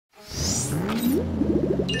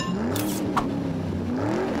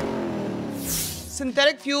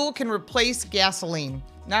Synthetic fuel can replace gasoline.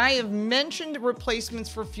 Now, I have mentioned replacements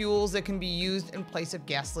for fuels that can be used in place of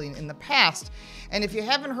gasoline in the past. And if you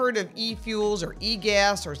haven't heard of e-fuels or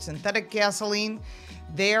e-gas or synthetic gasoline,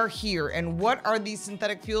 they are here. And what are these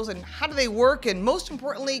synthetic fuels and how do they work? And most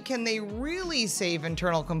importantly, can they really save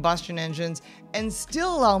internal combustion engines and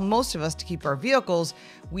still allow most of us to keep our vehicles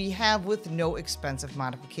we have with no expensive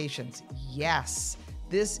modifications? Yes.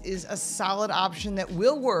 This is a solid option that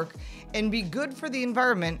will work and be good for the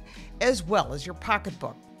environment as well as your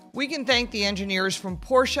pocketbook. We can thank the engineers from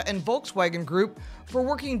Porsche and Volkswagen Group for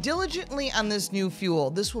working diligently on this new fuel.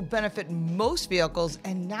 This will benefit most vehicles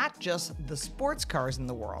and not just the sports cars in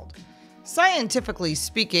the world. Scientifically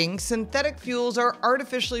speaking, synthetic fuels are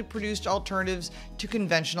artificially produced alternatives to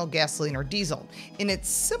conventional gasoline or diesel. In its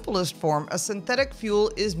simplest form, a synthetic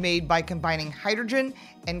fuel is made by combining hydrogen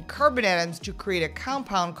and carbon atoms to create a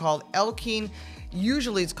compound called alkene.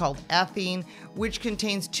 Usually it's called ethene, which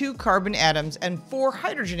contains 2 carbon atoms and 4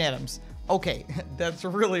 hydrogen atoms. Okay, that's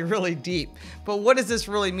really deep. But what does this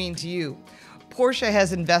really mean to you? Porsche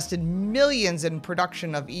has invested millions in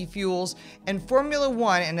production of e-fuels, and Formula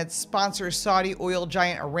One and its sponsor Saudi oil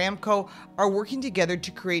giant Aramco are working together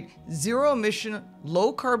to create zero-emission,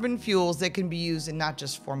 low-carbon fuels that can be used in not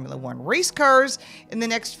just Formula One race cars in the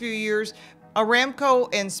next few years. Aramco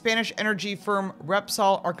and Spanish energy firm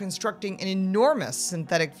Repsol are constructing an enormous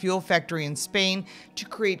synthetic fuel factory in Spain to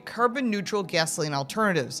create carbon-neutral gasoline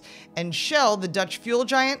alternatives. And Shell, the Dutch fuel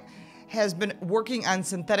giant, has been working on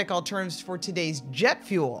synthetic alternatives for today's jet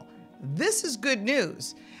fuel. This is good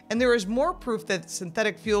news, and there is more proof that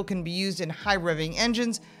synthetic fuel can be used in high-revving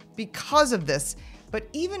engines because of this. But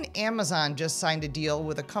even Amazon just signed a deal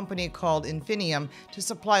with a company called Infinium to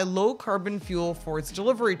supply low-carbon fuel for its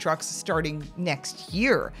delivery trucks starting next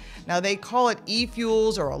year. Now, they call it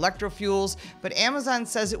e-fuels or electro fuels, but Amazon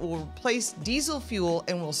says it will replace diesel fuel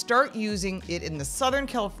and will start using it in the Southern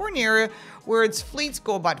California area, where its fleets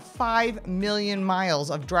go about 5 million miles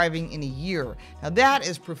of driving in a year. Now, that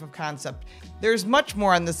is proof of concept. There's much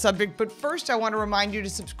more on this subject, but first I want to remind you to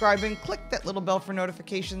subscribe and click that little bell for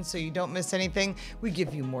notifications so you don't miss anything. We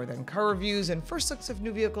give you more than car reviews and first looks of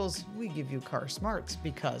new vehicles. We give you car smarts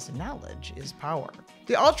because knowledge is power.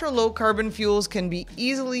 The ultra-low carbon fuels can be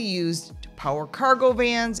easily used to power cargo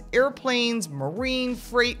vans, airplanes, marine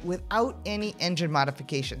freight without any engine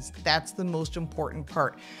modifications. That's the most important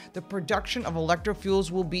part. The production of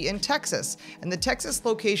electrofuels will be in Texas, and the Texas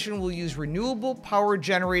location will use renewable power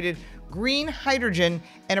generated green hydrogen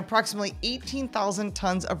and approximately 18,000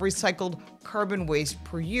 tons of recycled carbon waste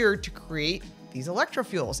per year to create these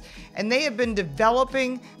electrofuels. And they have been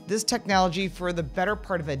developing this technology for the better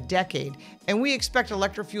part of a decade. And we expect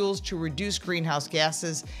electrofuels to reduce greenhouse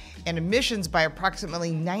gases and emissions by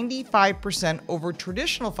approximately 95% over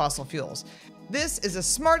traditional fossil fuels. This is a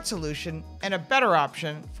smart solution and a better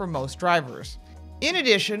option for most drivers. In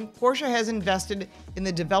addition, Porsche has invested in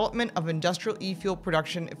the development of industrial e-fuel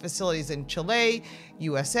production facilities in Chile,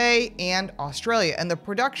 USA, and Australia. And the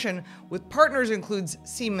production with partners includes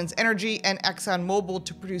Siemens Energy and ExxonMobil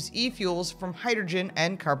to produce e-fuels from hydrogen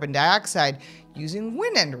and carbon dioxide using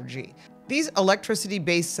wind energy. These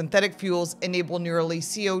electricity-based synthetic fuels enable nearly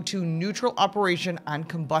CO2 neutral operation on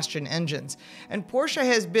combustion engines. And Porsche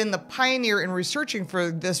has been the pioneer in researching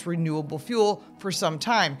for this renewable fuel for some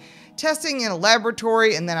time. Testing in a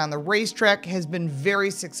laboratory and then on the racetrack has been very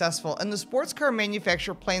successful, and the sports car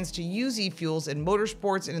manufacturer plans to use e-fuels in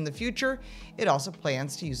motorsports, and in the future, it also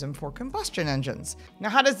plans to use them for combustion engines. Now,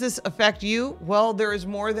 how does this affect you? Well, there is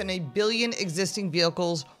more than 1 billion existing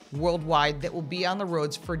vehicles worldwide that will be on the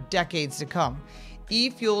roads for decades to come.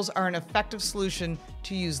 E-fuels are an effective solution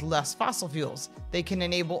to use less fossil fuels. They can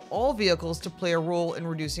enable all vehicles to play a role in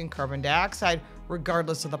reducing carbon dioxide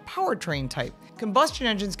regardless of the powertrain type. Combustion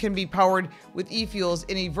engines can be powered with e-fuels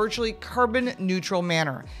in a virtually carbon neutral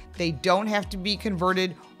manner. They don't have to be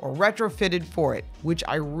converted or retrofitted for it, which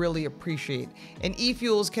I really appreciate. And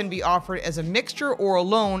e-fuels can be offered as a mixture or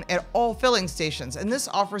alone at all filling stations, and this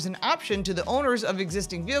offers an option to the owners of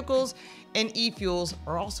existing vehicles, and e-fuels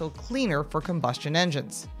are also cleaner for combustion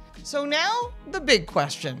engines. So now, the big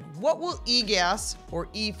question. What will e-gas or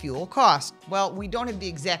e-fuel cost? Well, we don't have the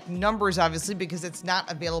exact numbers, obviously, because it's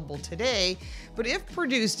not available today, but if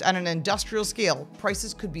produced on an industrial scale,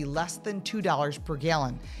 prices could be less than $2 per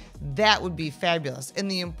gallon. That would be fabulous.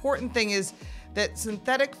 And the important thing is that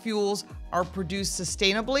synthetic fuels are produced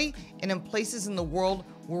sustainably and in places in the world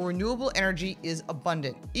where renewable energy is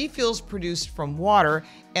abundant. E-fuels produced from water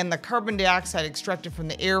and the carbon dioxide extracted from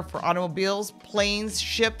the air for automobiles, planes,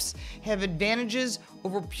 ships have advantages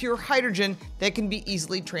over pure hydrogen that can be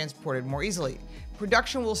easily transported more easily.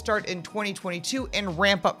 Production will start in 2022 and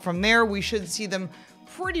ramp up from there. We should see them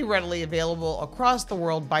pretty readily available across the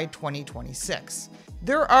world by 2026.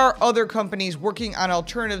 There are other companies working on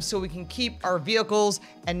alternatives so we can keep our vehicles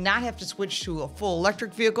and not have to switch to a full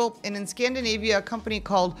electric vehicle. And in Scandinavia, a company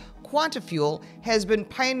called Quantafuel has been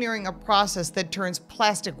pioneering a process that turns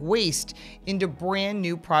plastic waste into brand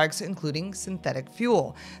new products, including synthetic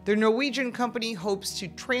fuel. The Norwegian company hopes to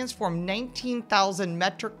transform 19,000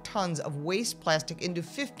 metric tons of waste plastic into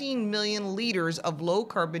 15 million liters of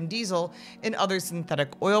low-carbon diesel and other synthetic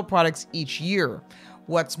oil products each year.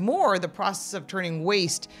 What's more, the process of turning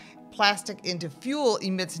waste plastic into fuel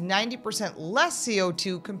emits 90% less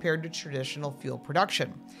CO2 compared to traditional fuel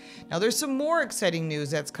production. Now, there's some more exciting news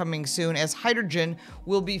that's coming soon, as hydrogen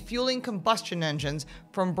will be fueling combustion engines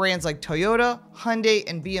from brands like Toyota, Hyundai,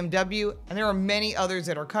 and BMW, and there are many others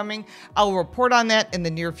that are coming. I'll report on that in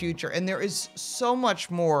the near future, and there is so much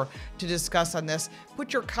more to discuss on this.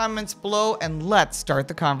 Put your comments below and let's start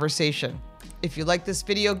the conversation. If you like this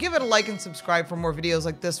video, give it a like and subscribe for more videos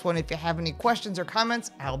like this one. If you have any questions or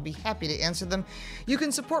comments, I'll be happy to answer them. You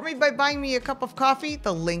can support me by buying me a cup of coffee.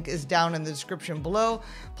 The link is down in the description below,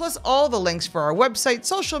 plus all the links for our website,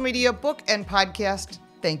 social media, book, and podcast.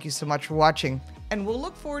 Thank you so much for watching, and we'll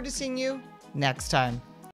look forward to seeing you next time.